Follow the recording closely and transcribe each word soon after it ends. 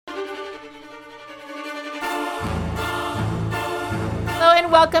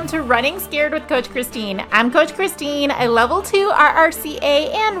and welcome to Running Scared with Coach Christine. I'm Coach Christine, a level 2 RRCA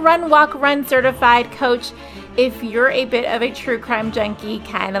and Run Walk Run certified coach. If you're a bit of a true crime junkie,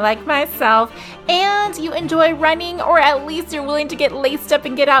 kind of like myself, and you enjoy running, or at least you're willing to get laced up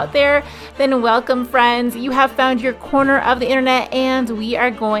and get out there, then welcome, friends. You have found your corner of the internet, and we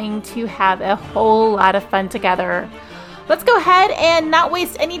are going to have a whole lot of fun together. Let's go ahead and not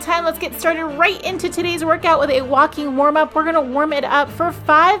waste any time. Let's get started right into today's workout with a walking warm-up. We're going to warm it up for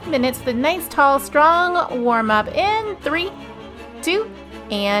 5 minutes with a nice, tall, strong warm-up in 3, 2,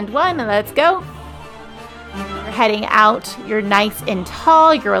 and 1. Let's go. You're heading out. You're nice and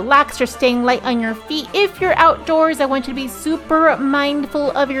tall. You're relaxed. You're staying light on your feet. If you're outdoors, I want you to be super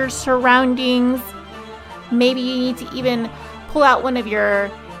mindful of your surroundings. Maybe you need to even pull out one of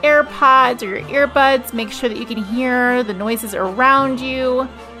your AirPods or your earbuds. Make sure that you can hear the noises around you.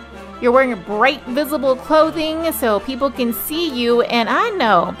 You're wearing bright, visible clothing so people can see you. And I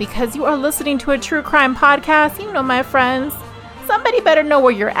know, because you are listening to a true crime podcast, you know, my friends, somebody better know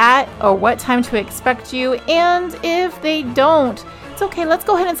where you're at or what time to expect you. And if they don't, it's okay. Let's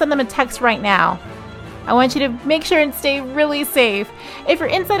go ahead and send them a text right now. I want you to make sure and stay really safe. If you're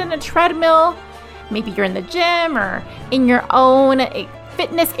inside on a treadmill, maybe you're in the gym or in your own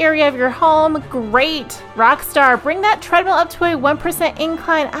fitness area of your home, great. Rock star, bring that treadmill up to a 1%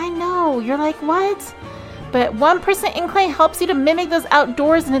 incline. I know, you're like, what? But 1% incline helps you to mimic those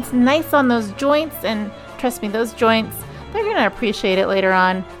outdoors, and it's nice on those joints. And trust me, those joints, they're going to appreciate it later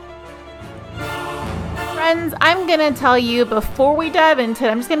on. Friends, I'm going to tell you before we dive into it,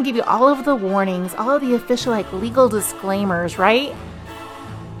 I'm just going to give you all of the warnings, all of the official legal disclaimers, right?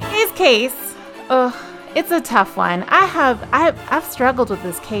 In this case, it's a tough one. I've struggled with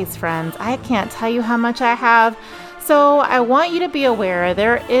this case, friends. I can't tell you how much I have. So I want you to be aware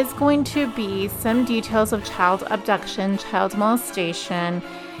there is going to be some details of child abduction, child molestation,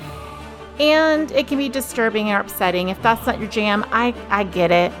 and it can be disturbing or upsetting. If that's not your jam, I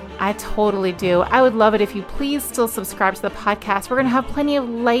get it. I totally do. I would love it if you please still subscribe to the podcast. We're going to have plenty of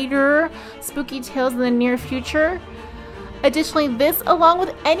lighter, spooky tales in the near future. Additionally, this, along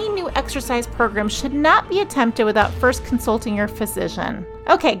with any new exercise program, should not be attempted without first consulting your physician.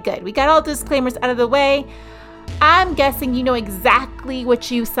 Okay, good. We got all disclaimers out of the way. I'm guessing you know exactly what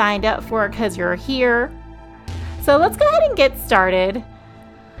you signed up for because you're here. So let's go ahead and get started.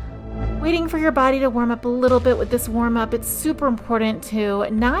 Waiting for your body to warm up a little bit with this warm-up. It's super important to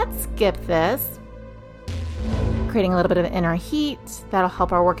not skip this. Creating a little bit of inner heat. That'll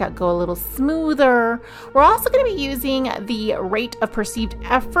help our workout go a little smoother. We're also going to be using the rate of perceived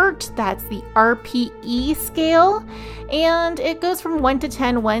effort. That's the RPE scale. And it goes from 1 to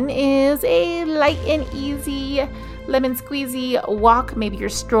 10. 1 is a light and easy lemon squeezy walk. Maybe you're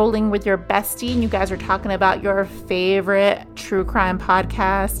strolling with your bestie and you guys are talking about your favorite true crime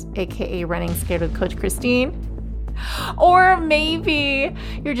podcast, aka Running Scared with Coach Christine. Or maybe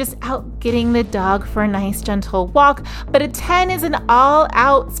you're just out getting the dog for a nice gentle walk, but a 10 is an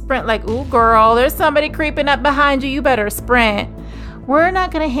all-out sprint, like, ooh, girl, there's somebody creeping up behind you, you better sprint. We're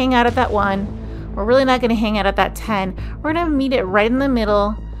not going to hang out at that 1. We're really not going to hang out at that 10. We're going to meet it right in the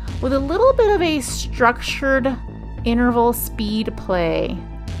middle with a little bit of a structured interval speed play.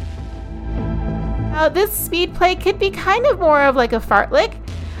 Now, this speed play could be kind of more of like a fartlek,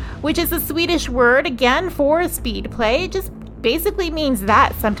 which is a Swedish word, again, for speed play. It just basically means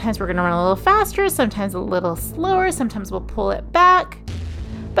that sometimes we're going to run a little faster, sometimes a little slower, sometimes we'll pull it back.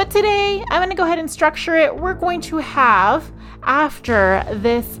 But today, I'm going to go ahead and structure it. We're going to have, after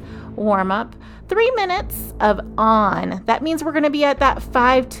this warm-up, 3 minutes of on. That means we're going to be at that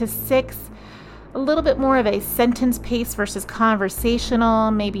 5 to 6, a little bit more of a sentence pace versus conversational.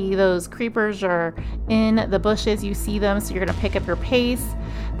 Maybe those creepers are in the bushes, you see them, so you're going to pick up your pace.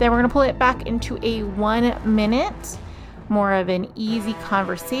 Then we're going to pull it back into a 1 minute, more of an easy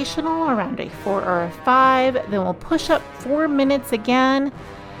conversational around a 4 or a 5. Then we'll push up 4 minutes again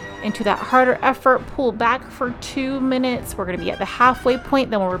into that harder effort, pull back for 2 minutes. We're going to be at the halfway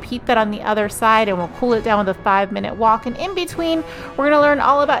point. Then we'll repeat that on the other side and we'll cool it down with a 5-minute walk. And in between, we're going to learn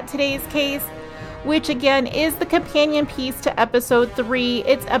all about today's case, which again is the companion piece to episode 3.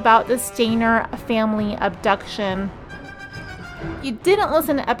 It's about the Stayner family abduction. You didn't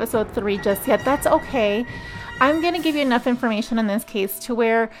listen to episode 3 just yet. That's okay. I'm going to give you enough information in this case to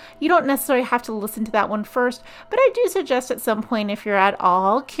where you don't necessarily have to listen to that one first, but I do suggest at some point, if you're at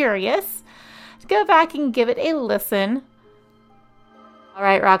all curious, to go back and give it a listen. All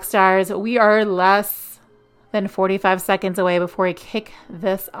right, rock stars, we are less than 45 seconds away before we kick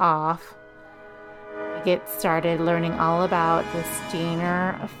this off. We get started learning all about the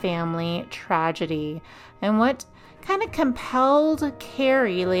Stayner family tragedy and what kind of compelled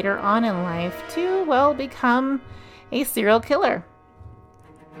Carrie later on in life to, well, become a serial killer.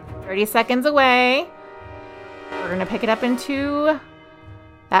 30 seconds away. We're going to pick it up into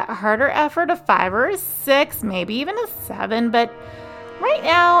that harder effort of 5 or 6, maybe even a 7. But right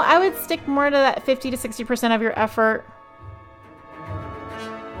now, I would stick more to that 50 to 60% of your effort.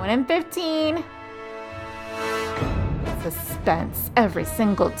 1 in 15. Suspense every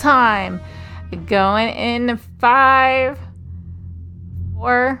single time. Going in 5,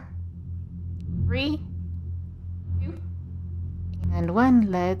 4, 3, 2, and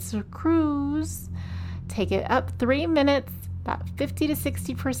 1. Let's cruise. Take it up 3 minutes, about 50 to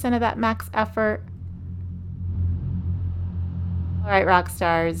 60% of that max effort. All right, rock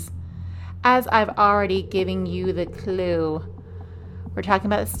stars. As I've already given you the clue, we're talking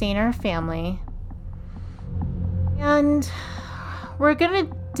about the Stayner family. And we're going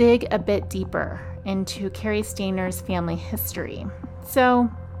to dig a bit deeper into Carrie Stayner's family history.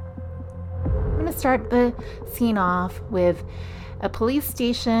 So I'm going to start the scene off with a police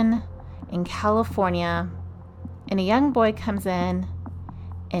station in California, and a young boy comes in,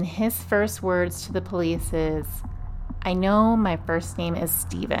 and his first words to the police is, "I know my first name is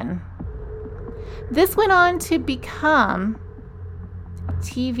Steven." This went on to become a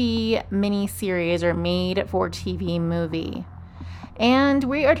TV miniseries or made-for-TV movie. And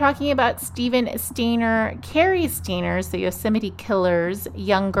we are talking about Steven Stayner, Carrie Stayner's, the Yosemite Killer's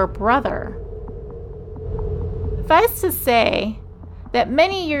younger brother. Suffice to say that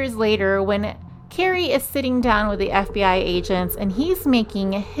many years later, when Carrie is sitting down with the FBI agents and he's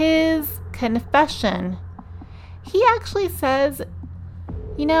making his confession, he actually says,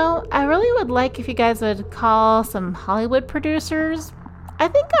 "You know, I really would like if you guys would call some Hollywood producers. I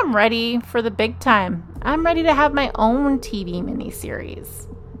think I'm ready for the big time. I'm ready to have my own TV miniseries."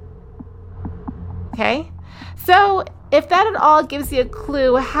 Okay? So, if that at all gives you a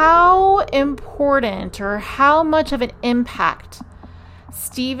clue how important or how much of an impact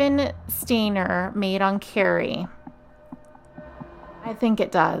Steven Stayner made on Carrie, I think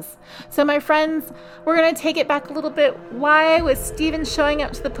it does. So my friends, we're going to take it back a little bit. Why was Steven showing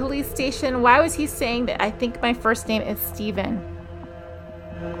up to the police station? Why was he saying that I think my first name is Steven?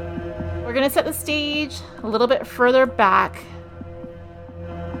 We're going to set the stage a little bit further back.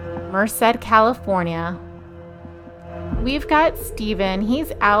 Merced, California. We've got Steven.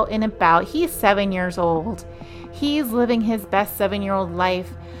 He's out and about. He's 7 years old. He's living his best 7-year-old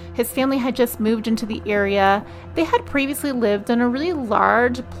life. His family had just moved into the area. They had previously lived on a really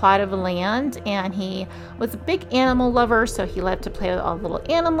large plot of land, and he was a big animal lover, so he loved to play with all the little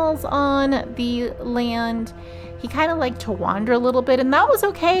animals on the land. He kind of liked to wander a little bit, and that was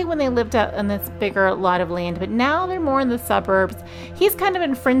okay when they lived out on this bigger lot of land, but now they're more in the suburbs. He's kind of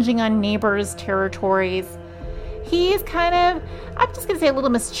infringing on neighbors' territories. He's kind of, I'm just going to say a little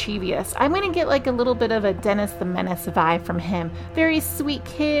mischievous. I'm going to get like a little bit of a Dennis the Menace vibe from him. Very sweet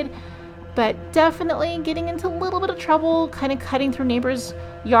kid, but definitely getting into a little bit of trouble, kind of cutting through neighbors'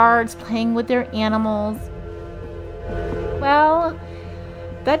 yards, playing with their animals. Well,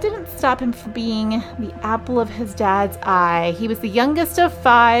 that didn't stop him from being the apple of his dad's eye. He was the youngest of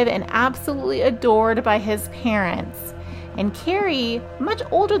 5 and absolutely adored by his parents. And Carrie, much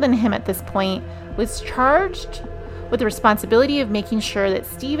older than him at this point, was charged with the responsibility of making sure that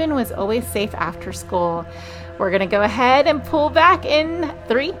Steven was always safe after school. We're going to go ahead and pull back in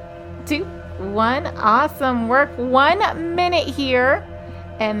 3, 2, 1. Awesome work. 1 minute here.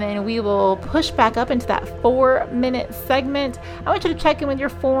 And then we will push back up into that 4-minute segment. I want you to check in with your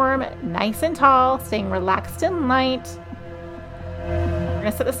form nice and tall, staying relaxed and light. We're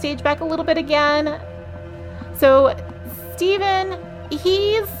going to set the stage back a little bit again. So Steven,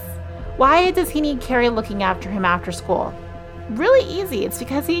 why does he need Carrie looking after him after school? Really easy. It's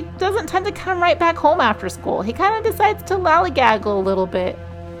because he doesn't tend to come right back home after school. He kind of decides to lollygaggle a little bit.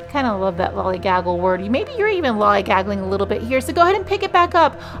 Kind of love that lollygaggle word. Maybe you're even lollygaggling a little bit here. So go ahead and pick it back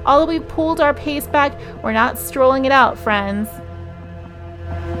up. Although we've pulled our pace back, we're not strolling it out, friends.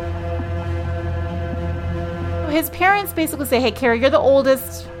 His parents basically say, "Hey, Carrie, you're the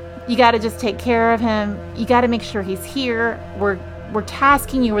oldest. You got to just take care of him. You got to make sure he's here. We're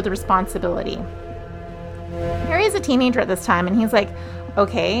tasking you with the responsibility." Harry's a teenager at this time, and he's like,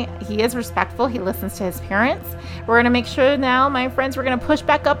 okay, he is respectful. He listens to his parents. We're going to make sure now, my friends, we're going to push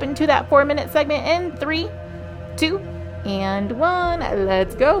back up into that 4-minute segment in 3, 2, and 1.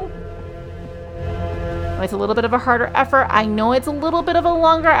 Let's go. It's a little bit of a harder effort. I know it's a little bit of a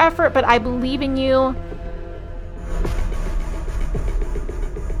longer effort, but I believe in you.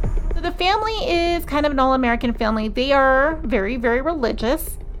 The family is kind of an all-American family. They are very, very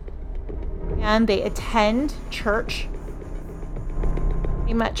religious. and they attend church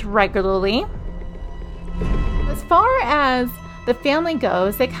pretty much regularly. As far as the family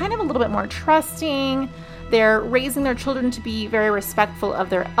goes, they kind of a little bit more trusting. They're raising their children to be very respectful of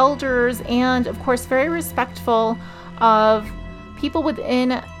their elders and, of course, very respectful of people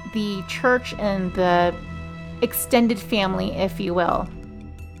within the church and the extended family, if you will.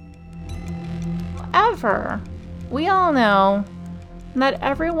 However, we all know not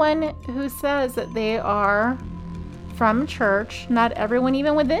everyone who says that they are from church, not everyone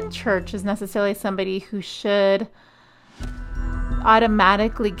even within church is necessarily somebody who should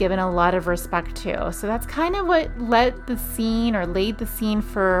automatically given a lot of respect to. So that's kind of what laid the scene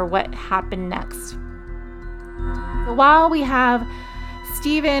for what happened next. So while we have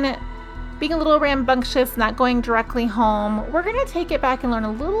Stephen being a little rambunctious, not going directly home, we're going to take it back and learn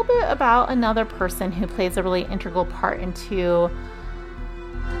a little bit about another person who plays a really integral part into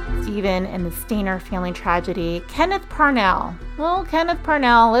Stephen and the Stayner family tragedy, Kenneth Parnell. Well, Kenneth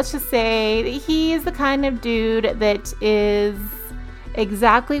Parnell, let's just say that he's the kind of dude that is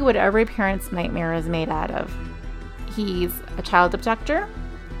exactly what every parent's nightmare is made out of. He's a child abductor.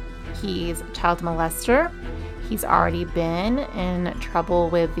 He's a child molester. He's already been in trouble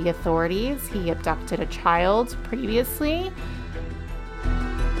with the authorities. He abducted a child previously,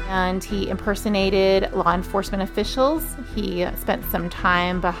 and he impersonated law enforcement officials. He spent some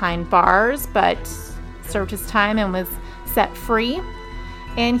time behind bars, but served his time and was set free.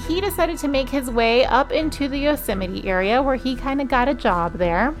 And he decided to make his way up into the Yosemite area where he kind of got a job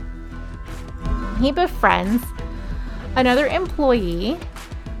there. He befriends another employee,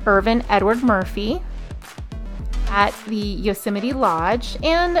 Irvin Edward Murphy, at the Yosemite Lodge.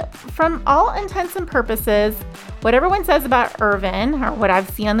 And from all intents and purposes, what everyone says about Irvin, or what I've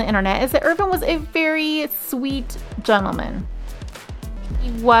seen on the internet, is that Irvin was a very sweet gentleman.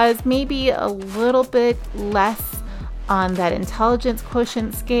 He was maybe a little bit less on that intelligence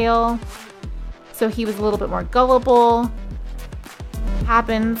quotient scale, so he was a little bit more gullible.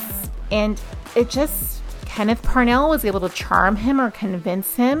 Happens, and Kenneth Parnell was able to charm him or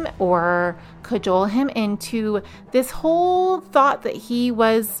convince him or cajole him into this whole thought that he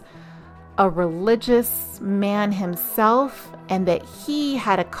was a religious man himself and that he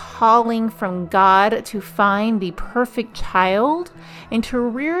had a calling from God to find the perfect child and to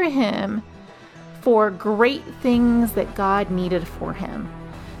rear him for great things that God needed for him.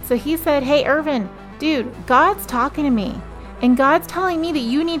 So he said, "Hey, Irvin, dude, God's talking to me, and God's telling me that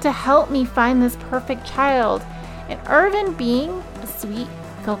you need to help me find this perfect child." And Irvin, being a sweet,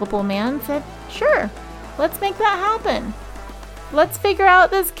 gullible man, said, "Sure, let's make that happen. Let's figure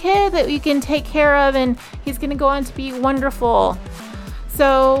out this kid that we can take care of, and he's going to go on to be wonderful."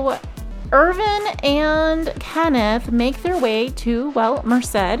 So Irvin and Kenneth make their way to,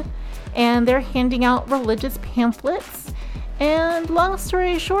 Merced, and they're handing out religious pamphlets. And long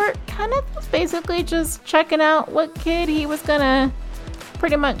story short, Kenneth was basically just checking out what kid he was gonna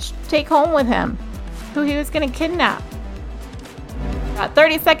pretty much take home with him, who he was gonna kidnap. About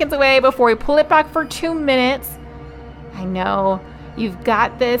 30 seconds away before we pull it back for 2 minutes. I know, you've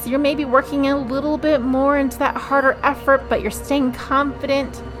got this. You're maybe working a little bit more into that harder effort, but you're staying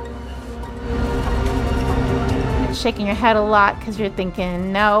confident. Shaking your head a lot because you're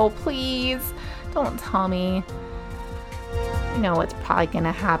thinking, no, please, don't tell me. You know what's probably going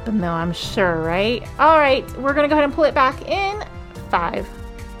to happen, though, I'm sure, right? All right, we're going to go ahead and pull it back in 5,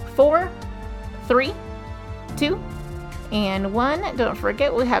 4, 3, 2, and 1. Don't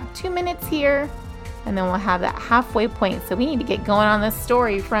forget, we have 2 minutes here, and then we'll have that halfway point. So we need to get going on this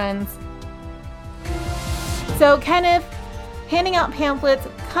story, friends. So Kenneth, handing out pamphlets,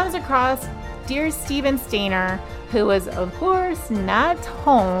 comes across dear Stephen Stayner, who was, of course, not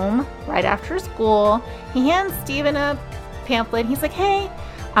home right after school. He hands Stephen a pamphlet. He's like, "Hey,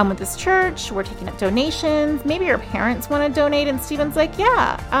 I'm with this church. We're taking up donations. Maybe your parents want to donate." And Stephen's like,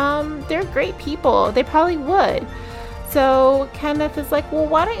 "Yeah, they're great people. They probably would." So Kenneth is like, "Well,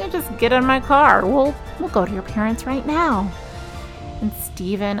 why don't you just get in my car? We'll go to your parents right now." And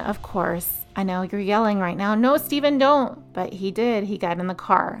Stephen, of course, I know you're yelling right now, "No, Stephen, don't." But he did. He got in the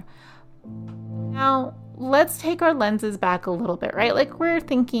car. Now, let's take our lenses back a little bit, right? Like, we're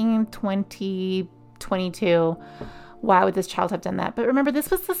thinking 2022. Why would this child have done that? But remember, this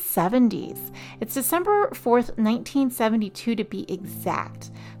was the 70s. It's December 4th, 1972 to be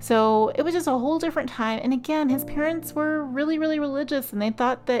exact. So it was just a whole different time. And again, his parents were really, really religious, and they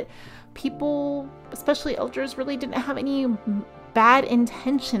thought that people, especially elders, really didn't have any bad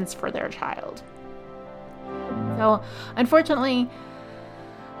intentions for their child. So unfortunately,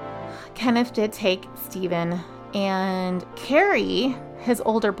 Kenneth did take Stephen, and Carrie, his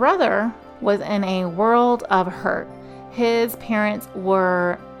older brother, was in a world of hurt. His parents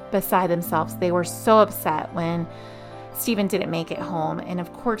were beside themselves. They were so upset when Stephen didn't make it home. And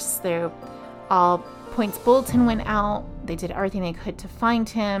of course, the all points bulletin went out. They did everything they could to find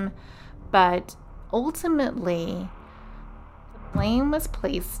him. But ultimately, the blame was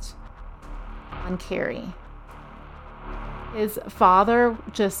placed on Carrie. His father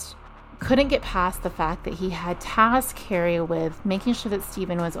just couldn't get past the fact that he had tasked Carrie with making sure that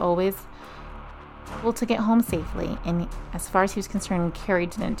Stephen was always able to get home safely. And as far as he was concerned, Carrie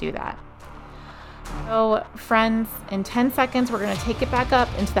didn't do that. So, friends, in 10 seconds, we're going to take it back up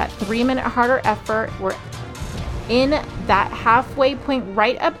into that 3-minute harder effort. We're in that halfway point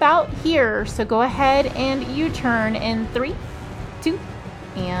right about here. So go ahead and U-turn in 3, 2,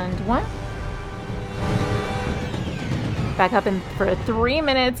 and 1. Back up in for 3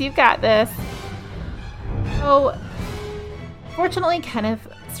 minutes. You've got this. So, fortunately, Kenneth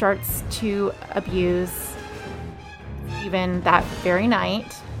starts to abuse Stephen that very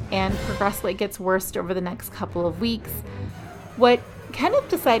night, and progressively gets worse over the next couple of weeks. What Kenneth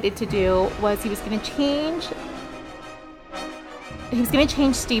decided to do was he was going to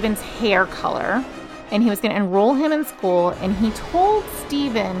change Stephen's hair color, and he was going to enroll him in school. And he told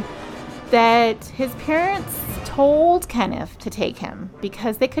Stephen that his parents told Kenneth to take him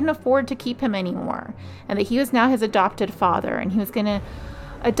because they couldn't afford to keep him anymore, and that he was now his adopted father, and he was going to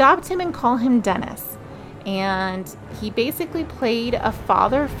adopt him and call him Dennis. And he basically played a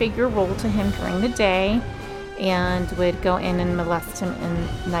father figure role to him during the day and would go in and molest him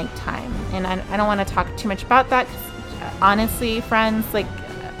in nighttime. And I don't want to talk too much about that because honestly, friends,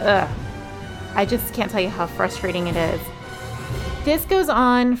 I just can't tell you how frustrating it is. This goes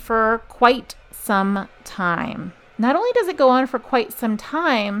on for quite some time. Not only does it go on for quite some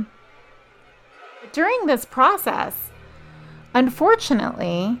time, but during this process,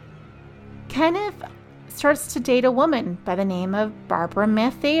 unfortunately, Kenneth starts to date a woman by the name of Barbara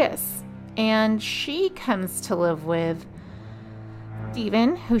Mathias, and she comes to live with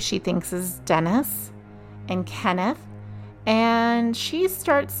Stephen, who she thinks is Dennis, and Kenneth, and she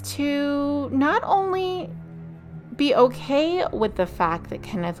starts to not only be okay with the fact that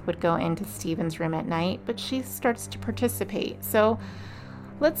Kenneth would go into Stephen's room at night, but she starts to participate. So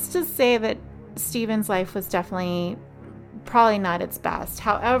let's just say that Stephen's life was probably not its best.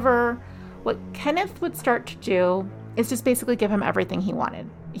 However, what Kenneth would start to do is just basically give him everything he wanted.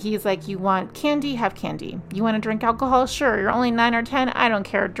 He's like, you want candy? Have candy. You want to drink alcohol? Sure. You're only 9 or 10. I don't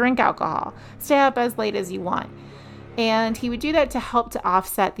care. Drink alcohol. Stay up as late as you want. And he would do that to help to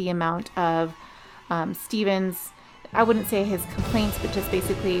offset the amount of Stephen's, I wouldn't say his complaints, but just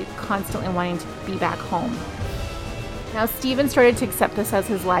basically constantly wanting to be back home. Now, Stephen started to accept this as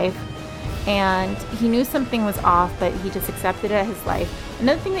his life, and he knew something was off, but he just accepted it as his life.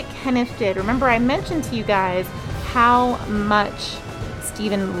 Another thing that Kenneth did, remember I mentioned to you guys how much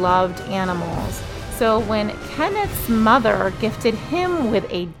Stephen loved animals. So when Kenneth's mother gifted him with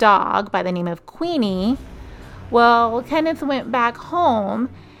a dog by the name of Queenie, well, Kenneth went back home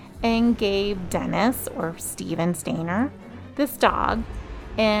and gave Dennis, or Stephen Stayner, this dog.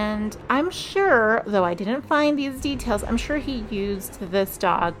 And I'm sure, though I didn't find these details, I'm sure he used this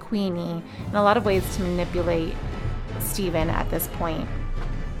dog, Queenie, in a lot of ways to manipulate Stephen at this point.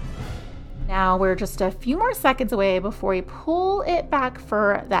 Now we're just a few more seconds away before we pull it back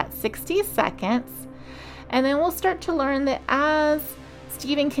for that 60 seconds. And then we'll start to learn that as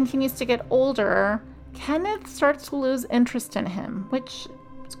Stephen continues to get older, Kenneth starts to lose interest in him, which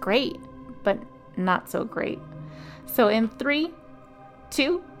is great, but not so great. So in 3,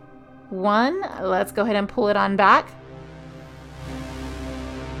 2, 1, let's go ahead and pull it on back.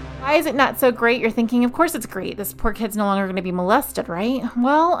 Why is it not so great? You're thinking, of course it's great. This poor kid's no longer going to be molested, right?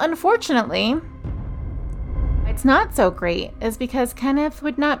 Well, unfortunately, it's not so great is because Kenneth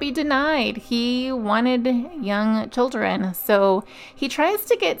would not be denied. He wanted young children. So he tries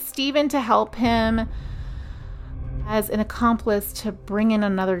to get Stephen to help him as an accomplice to bring in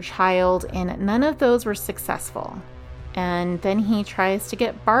another child, and none of those were successful. And then he tries to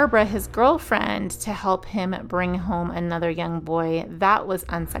get Barbara, his girlfriend, to help him bring home another young boy. That was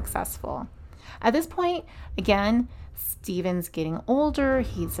unsuccessful. At this point, again, Stephen's getting older.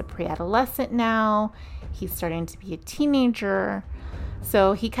 He's a pre-adolescent now. He's starting to be a teenager.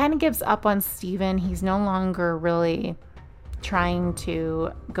 So he kind of gives up on Stephen. He's no longer really trying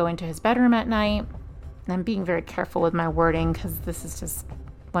to go into his bedroom at night. And I'm being very careful with my wording because this is just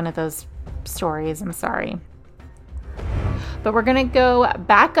one of those stories. I'm sorry. But we're going to go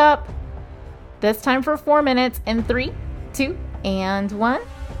back up this time for 4 minutes in 3, 2, and 1.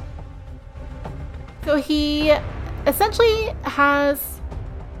 So he essentially has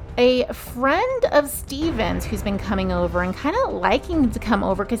A friend of Steven's who's been coming over and kind of liking to come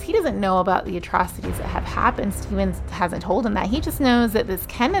over because he doesn't know about the atrocities that have happened. Stevens hasn't told him that. He just knows that this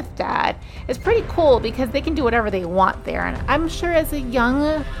Kenneth dad is pretty cool because they can do whatever they want there. And I'm sure as a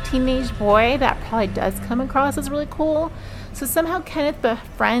young teenage boy, that probably does come across as really cool. So somehow Kenneth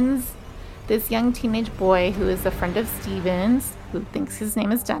befriends this young teenage boy who is a friend of Stevens, who thinks his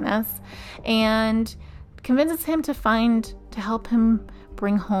name is Dennis, and convinces him to help him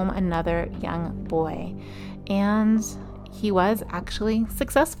bring home another young boy. And he was actually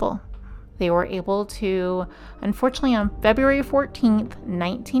successful. They were able to, unfortunately, on February 14th,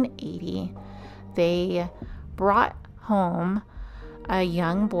 1980, they brought home a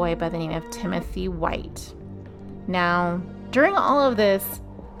young boy by the name of Timothy White. Now, during all of this,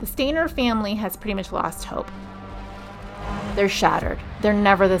 the Stayner family has pretty much lost hope. They're shattered. They're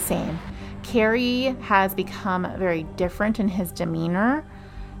never the same. Carrie has become very different in his demeanor.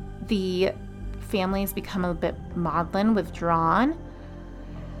 The family's become a bit maudlin, withdrawn.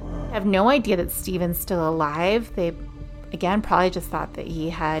 Have no idea that Steven's still alive. They, again, probably just thought that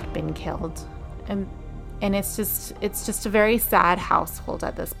he had been killed. And it's just a very sad household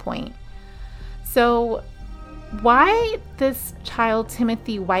at this point. So why this child,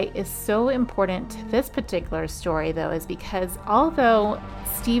 Timothy White, is so important to this particular story, though, is because although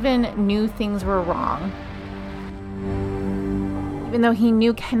Stephen knew things were wrong, even though he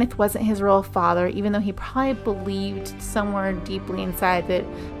knew Kenneth wasn't his real father, even though he probably believed somewhere deeply inside that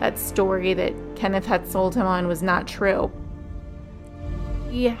that story that Kenneth had sold him on was not true,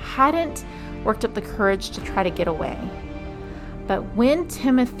 he hadn't worked up the courage to try to get away. But when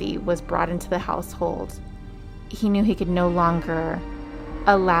Timothy was brought into the household, he knew he could no longer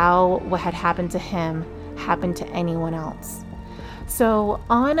allow what had happened to him happen to anyone else. So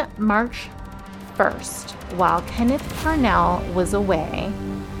on March 1st, while Kenneth Parnell was away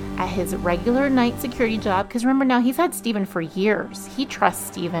at his regular night security job, because remember now, he's had Stephen for years. He trusts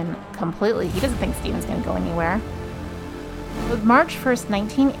Stephen completely. He doesn't think Stephen's going to go anywhere. On March 1st,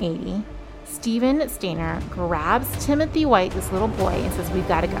 1980, Stephen Stayner grabs Timothy White, this little boy, and says, "We've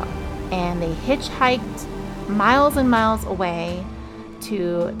got to go." And they hitchhiked miles and miles away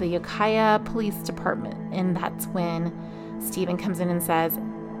to the Ukiah Police Department. And that's when Stephen comes in and says,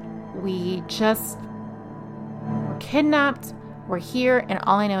 "We just were kidnapped. We're here, and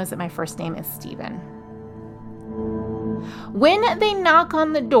all I know is that my first name is Stephen." When they knock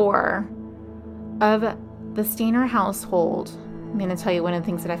on the door of the Stayner household, I'm going to tell you one of the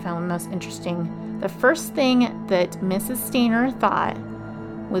things that I found most interesting. The first thing that Mrs. Stayner thought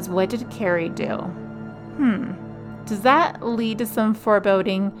was, what did Carrie do? Does that lead to some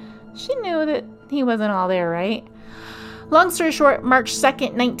foreboding? She knew that he wasn't all there, right? Long story short, March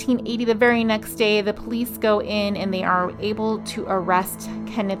 2nd, 1980, the very next day, the police go in and they are able to arrest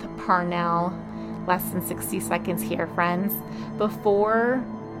Kenneth Parnell. Less than 60 seconds here, friends. Before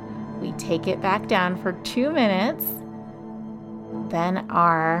we take it back down for 2 minutes, then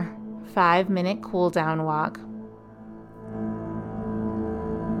our 5-minute cool down walk.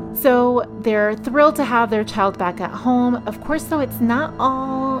 So they're thrilled to have their child back at home. Of course, though, it's not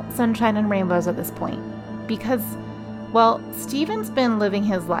all sunshine and rainbows at this point because, well, Stephen's been living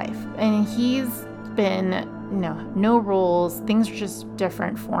his life and he's been, no rules. Things are just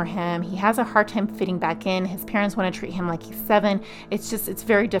different for him. He has a hard time fitting back in. His parents want to treat him like he's 7. It's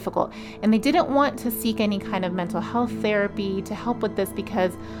very difficult. And they didn't want to seek any kind of mental health therapy to help with this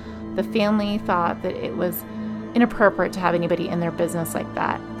because the family thought that it was inappropriate to have anybody in their business like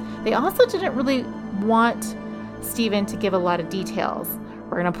that. They also didn't really want Stephen to give a lot of details.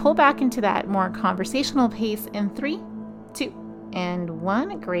 We're going to pull back into that more conversational pace in 3, 2, and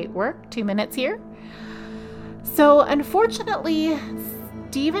 1. Great work. 2 minutes here. So unfortunately,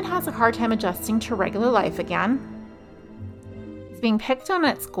 Stephen has a hard time adjusting to regular life again. He's being picked on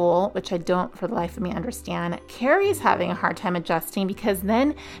at school, which I don't for the life of me understand. Carrie's having a hard time adjusting because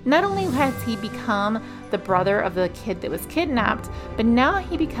then not only has he become the brother of the kid that was kidnapped, but now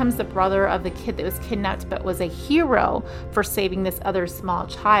he becomes the brother of the kid that was kidnapped but was a hero for saving this other small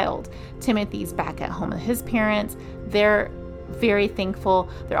child. Timothy's back at home with his parents. They're very thankful.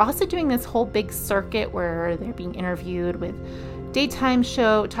 They're also doing this whole big circuit where they're being interviewed with daytime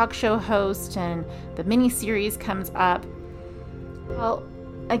talk show host, and the mini-series comes up. Well,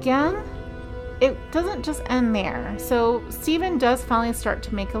 again, it doesn't just end there. So Stephen does finally start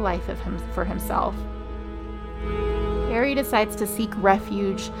to make a life of him for himself. Harry decides to seek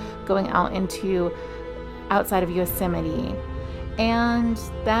refuge going outside of Yosemite. And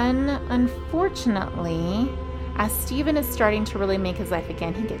then, unfortunately, As Stephen is starting to really make his life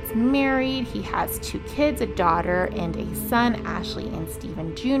again, he gets married. He has 2 kids, a daughter and a son, Ashley and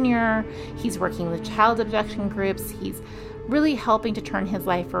Stephen Jr. He's working with child abduction groups. He's really helping to turn his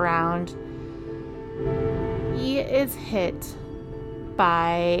life around. He is hit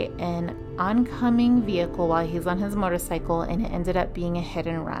by an oncoming vehicle while he's on his motorcycle, and it ended up being a hit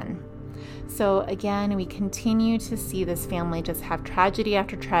and run. So again, we continue to see this family just have tragedy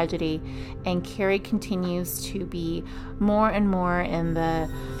after tragedy, and Carrie continues to be more and more in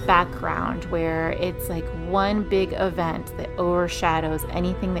the background, where it's like one big event that overshadows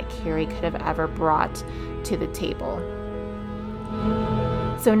anything that Carrie could have ever brought to the table.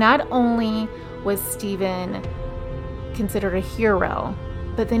 So not only was Stephen considered a hero,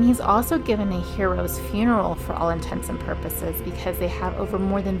 but then he's also given a hero's funeral for all intents and purposes, because they have over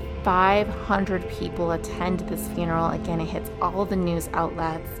more than 500 people attend this funeral. Again, it hits all the news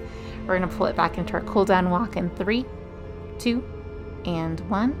outlets. We're going to pull it back into our cool down walk in 3, 2, and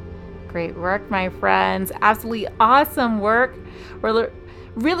 1. Great work, my friends. Absolutely awesome work. We're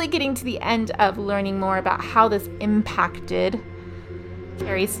really getting to the end of learning more about how this impacted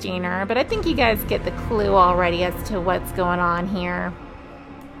Carrie Stayner, but I think you guys get the clue already as to what's going on here.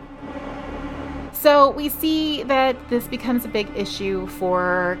 So we see that this becomes a big issue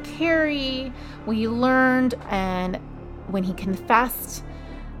for Carrie. We learned, and when he confessed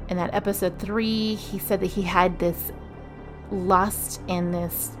in that episode 3, he said that he had this lust and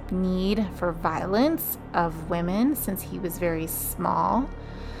this need for violence of women since he was very small.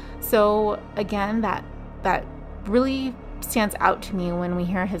 So again, that really stands out to me when we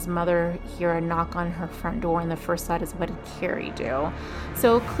hear his mother hear a knock on her front door, and the first thought is, what did Carrie do?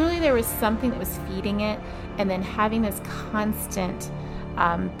 So clearly there was something that was feeding it, and then having this constant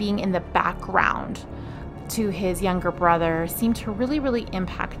being in the background to his younger brother seemed to really, really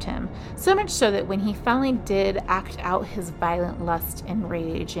impact him. So much so that when he finally did act out his violent lust and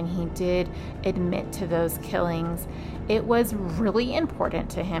rage, and he did admit to those killings, it was really important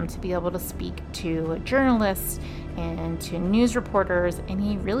to him to be able to speak to journalists and to news reporters, and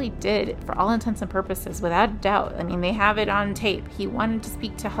he really did, for all intents and purposes, without a doubt. I mean, they have it on tape. He wanted to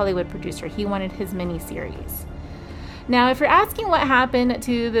speak to a Hollywood producer. He wanted his miniseries. Now, if you're asking what happened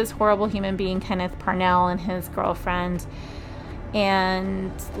to this horrible human being, Kenneth Parnell, and his girlfriend,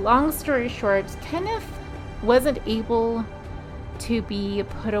 and long story short, Kenneth wasn't able to be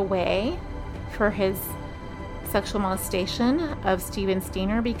put away for his sexual molestation of Stephen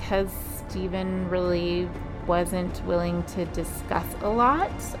Stayner because Stephen really wasn't willing to discuss a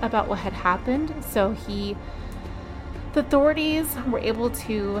lot about what had happened. So the authorities were able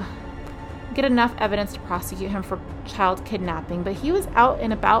to get enough evidence to prosecute him for child kidnapping, but he was out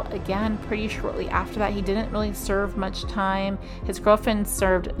and about again pretty shortly after that. He didn't really serve much time. His girlfriend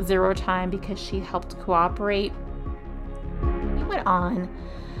served 0 time because she helped cooperate. He went on.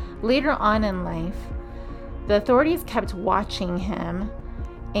 Later on in life, the authorities kept watching him,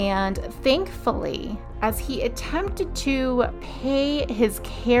 and thankfully, as he attempted to pay his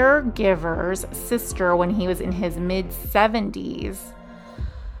caregiver's sister when he was in his mid-70s,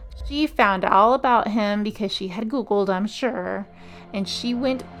 she found all about him because she had Googled, I'm sure, and she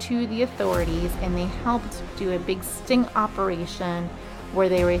went to the authorities, and they helped do a big sting operation where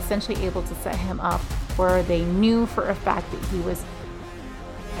they were essentially able to set him up, where they knew for a fact that he was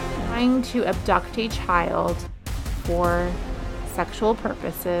trying to abduct a child for sexual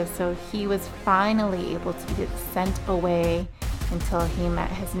purposes. So he was finally able to get sent away until he met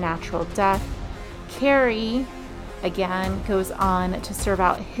his natural death. Carrie, again, goes on to serve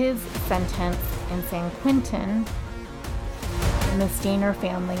out his sentence in San Quentin, and the Stayner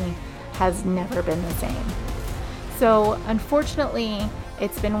family has never been the same. So unfortunately,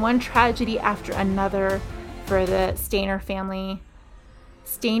 it's been one tragedy after another for the Stayner family.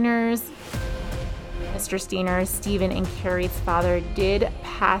 Mr. Stayner, Stephen and Carrie's father, did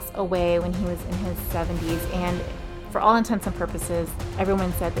pass away when he was in his 70s, and for all intents and purposes,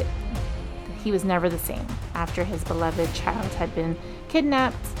 everyone said that he was never the same after his beloved child had been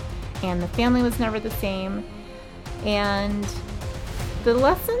kidnapped, and the family was never the same. And the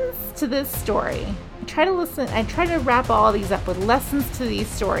lessons to this story, I try to wrap all these up with lessons to these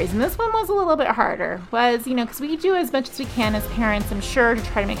stories, and this one was a little bit harder, because we do as much as we can as parents, I'm sure, to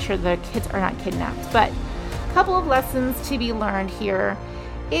try to make sure the kids are not kidnapped. But a couple of lessons to be learned here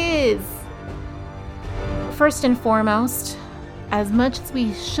is, first and foremost, as much as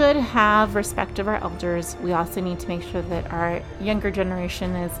we should have respect of our elders, we also need to make sure that our younger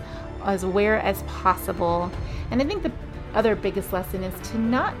generation is as aware as possible. And I think the other biggest lesson is to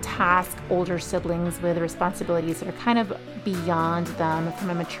not task older siblings with responsibilities that are kind of beyond them from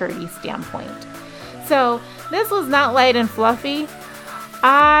a maturity standpoint. So this was not light and fluffy.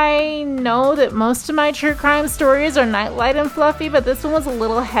 I know that most of my true crime stories are not light and fluffy, but this one was a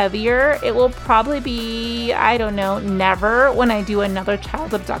little heavier. It will probably be, I don't know, never when I do another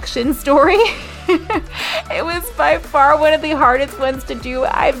child abduction story. It was by far one of the hardest ones to do.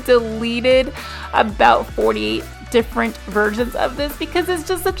 I've deleted about 48 different versions of this because it's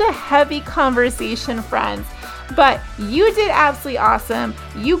just such a heavy conversation, friends. But you did absolutely awesome.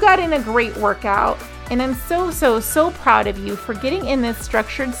 You got in a great workout. And I'm so proud of you for getting in this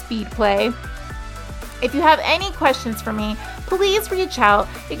structured speed play. If you have any questions for me, please reach out.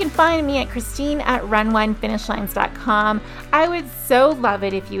 You can find me at Christine@run1finishlines.com. I would so love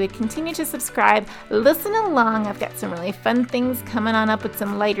it if you would continue to subscribe, listen along. I've got some really fun things coming on up with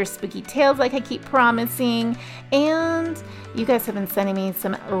some lighter spooky tales like I keep promising. And you guys have been sending me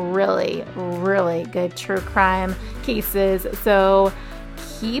some really good true crime cases. So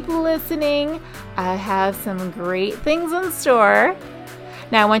keep listening. I have some great things in store.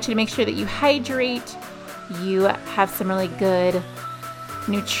 Now I want you to make sure that you hydrate, you have some really good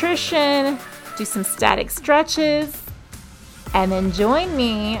nutrition, do some static stretches, and then join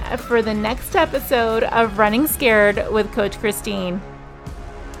me for the next episode of Running Scared with Coach Christine.